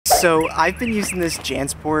So I've been using this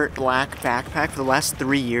Jansport black backpack for the last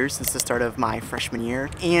 3 years since the start of my freshman year,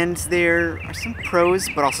 and there are some pros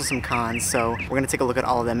but also some cons, so we're gonna take a look at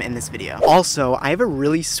all of them in this video. Also, I have a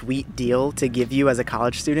really sweet deal to give you as a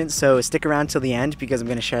college student, so stick around till the end because I'm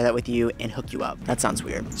gonna share that with you and hook you up. That sounds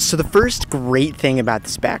weird. So the first great thing about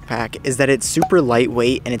this backpack is that it's super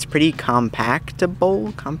lightweight and it's pretty compact. Some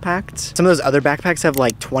of those other backpacks have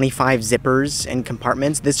like 25 zippers and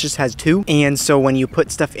compartments. This just has 2, and so when you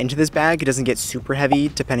put stuff into this bag, it doesn't get super heavy,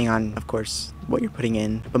 depending on, of course, what you're putting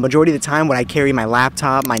in. But majority of the time when I carry my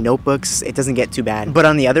laptop, my notebooks, it doesn't get too bad. But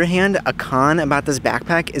on the other hand, a con about this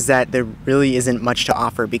backpack is that there really isn't much to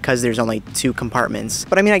offer because there's only 2 compartments.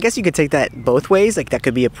 But I mean, I guess you could take that both ways, like that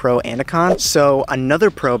could be a pro and a con. So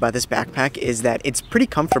another pro about this backpack is that it's pretty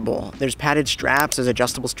comfortable. There's padded straps, there's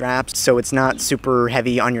adjustable straps, so it's not super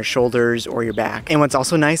heavy on your shoulders or your back. And what's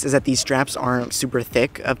also nice is that these straps aren't super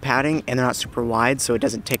thick of padding and they're not super wide, so it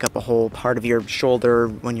doesn't take up a whole part of your shoulder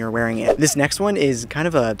when you're wearing it. This next one is kind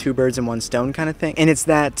of a 2 birds in 1 stone kind of thing, and it's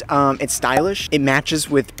that it's stylish. It matches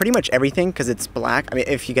with pretty much everything because it's black. I mean,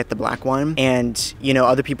 if you get the black one, and you know,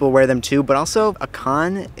 other people wear them too. But also a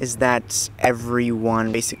con is that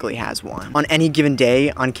everyone basically has one. On any given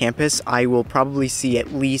day on campus, I will probably see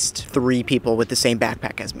at least 3 people with the same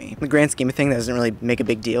backpack as me. In the grand scheme of things, that doesn't really make a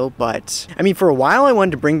big deal, but I mean, for a while I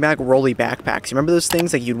wanted to bring back rolly backpacks. You remember those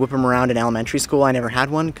things? Like, you'd whip them around in elementary school. I never had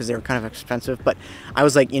one because they were kind of expensive, but I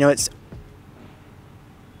was like, you know, it's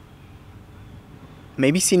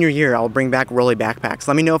maybe senior year, I'll bring back rolly backpacks.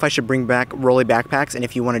 Let me know if I should bring back rolly backpacks and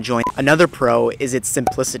if you want to join. Another pro is its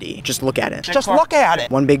simplicity. Just look at it. Just look at it.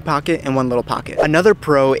 1 big pocket and 1 little pocket. Another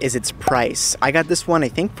pro is its price. I got this one, I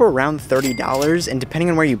think, for around $30, and depending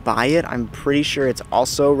on where you buy it, I'm pretty sure it's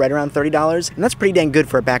also right around $30. And that's pretty dang good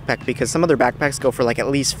for a backpack because some other backpacks go for like at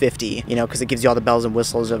least $50, you know, because it gives you all the bells and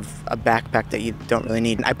whistles of a backpack that you don't really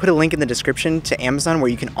need. I put a link in the description to Amazon where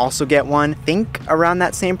you can also get one, I think around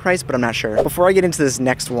that same price, but I'm not sure. Before I get into this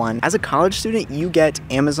next one, as a college student, you get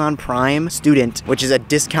Amazon Prime Student, which is a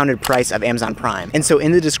discounted price of Amazon Prime. And so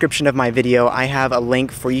in the description of my video, I have a link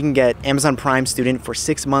for you can get Amazon Prime Student for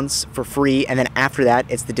 6 months for free, and then after that,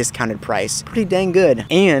 it's the discounted price. Pretty dang good.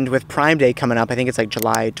 And with Prime Day coming up, I think it's like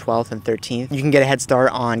July 12th and 13th, you can get a head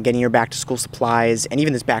start on getting your back to school supplies and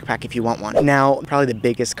even this backpack if you want one. Now, probably the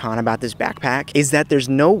biggest con about this backpack is that there's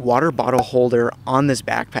no water bottle holder on this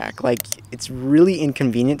backpack. Like, it's really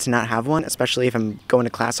inconvenient to not have one, especially if I'm going to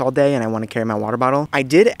class all day and I want to carry my water bottle. I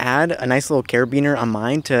did add a nice little carabiner on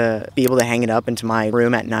mine to be able to hang it up into my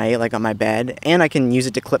room at night, like on my bed, and I can use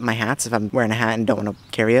it to clip my hats if I'm wearing a hat and don't want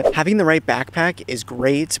to carry it. Having the right backpack is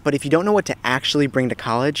great, but if you don't know what to actually bring to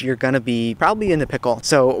college, you're gonna be probably in the pickle.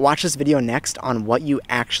 So watch this video next on what you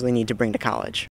actually need to bring to college.